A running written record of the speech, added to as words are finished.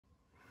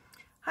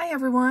Hi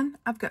everyone,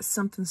 I've got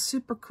something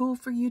super cool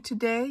for you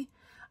today.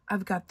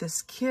 I've got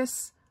this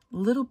Kiss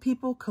Little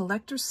People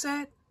collector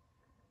set.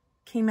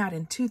 Came out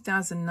in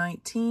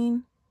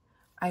 2019.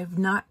 I have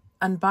not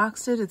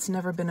unboxed it. It's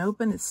never been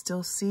opened. It's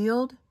still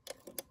sealed.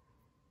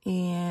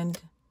 And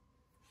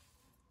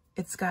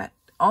it's got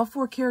all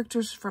 4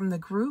 characters from the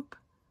group.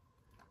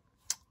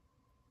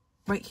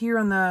 Right here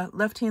on the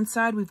left-hand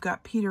side, we've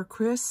got Peter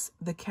Criss,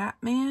 the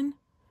Catman.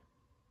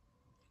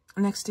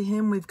 Next to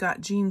him, we've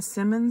got Gene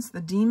Simmons,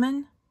 the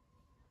Demon.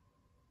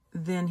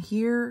 Then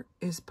here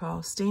is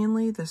Paul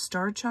Stanley, the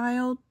Star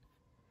Child.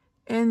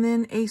 And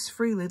then Ace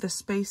Frehley, the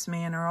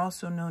Spaceman, or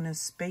also known as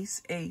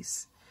Space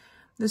Ace.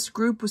 This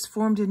group was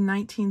formed in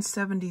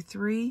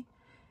 1973.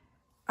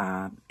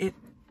 I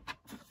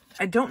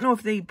don't know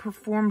if they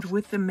performed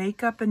with the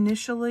makeup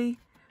initially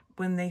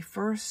when they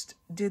first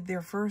did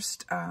their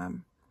first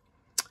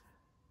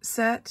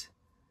set,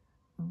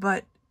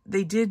 but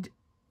they did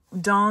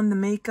don the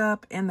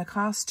makeup and the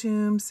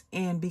costumes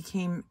and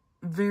became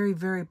very,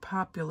 very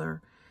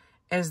popular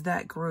as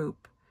that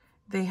group.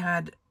 They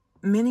had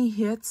many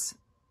hits.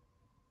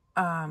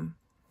 And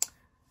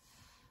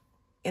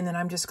then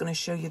I'm just going to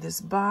show you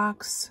this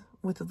box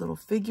with the little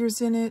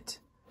figures in it.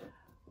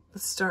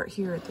 Let's start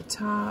here at the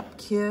top.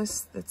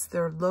 Kiss, that's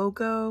their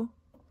logo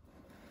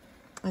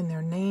and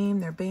their name,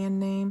 their band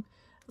name.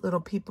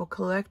 Little People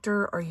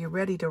Collector, Are You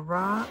Ready to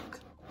Rock?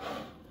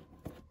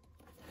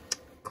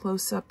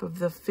 Close-up of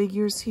the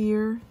figures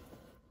here.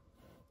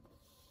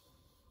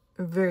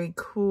 Very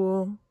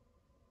cool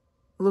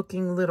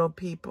looking little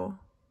people.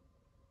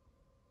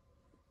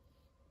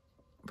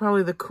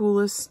 Probably the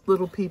coolest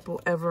little people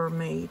ever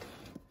made.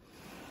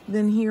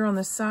 Then here on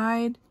the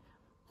side,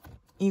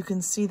 you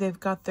can see they've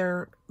got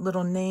their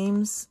little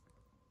names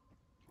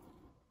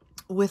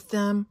with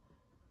them.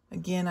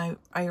 Again, I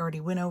already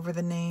went over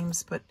the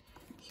names, but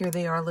here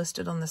they are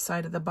listed on the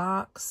side of the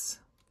box.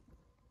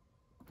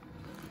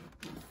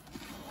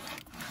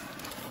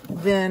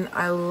 Then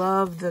I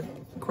love the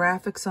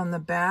graphics on the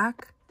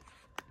back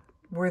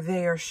where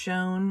they are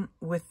shown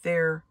with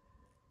their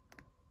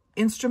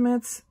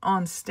instruments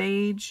on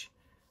stage.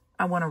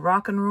 I want to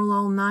rock and roll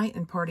all night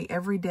and party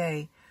every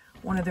day.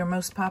 One of their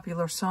most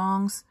popular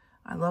songs.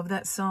 I love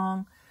that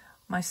song.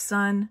 My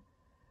son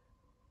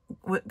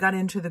got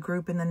into the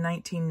group in the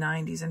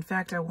 1990s. In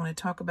fact, I want to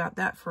talk about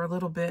that for a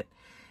little bit.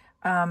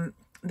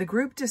 The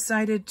group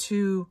decided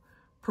to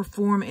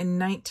perform in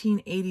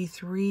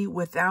 1983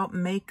 without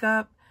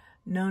makeup,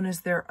 known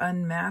as their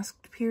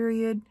unmasked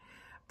period.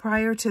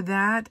 Prior to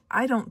that,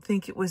 I don't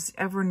think it was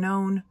ever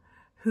known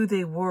who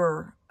they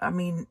were. I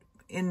mean,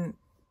 in,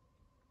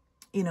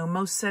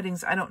 most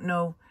settings, I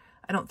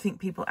don't think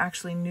people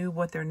actually knew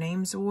what their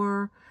names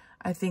were.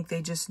 I think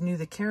they just knew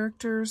the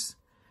characters.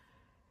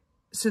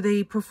 So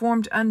they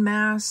performed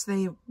unmasked.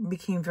 They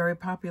became very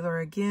popular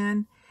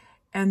again.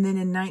 And then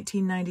in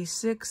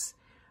 1996,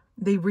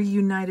 they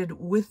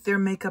reunited with their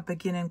makeup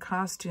again in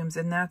costumes.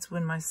 And that's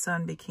when my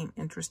son became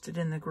interested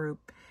in the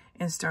group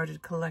and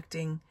started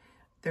collecting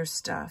their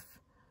stuff.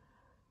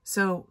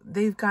 So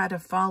they've got a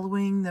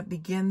following that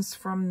begins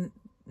from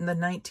the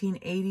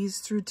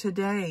 1980s through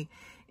today.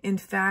 In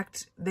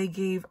fact, they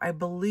gave, I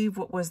believe,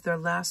 what was their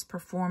last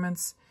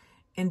performance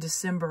in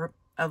December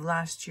of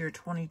last year,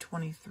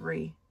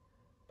 2023.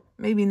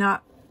 Maybe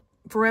not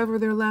forever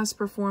their last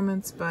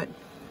performance, but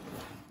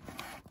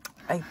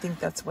I think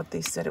that's what they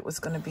said it was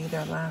going to be,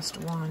 their last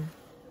one.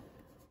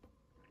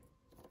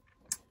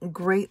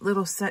 Great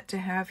little set to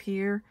have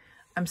here.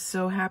 I'm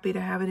so happy to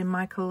have it in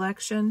my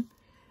collection.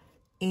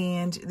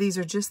 And these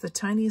are just the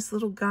tiniest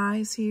little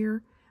guys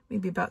here,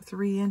 maybe about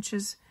 3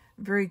 inches.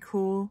 Very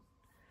cool.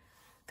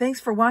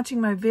 Thanks for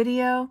watching my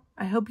video.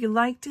 I hope you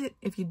liked it.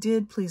 If you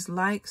did, please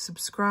like,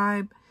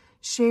 subscribe,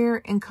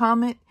 share, and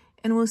comment.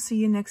 And we'll see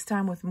you next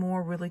time with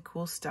more really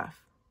cool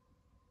stuff.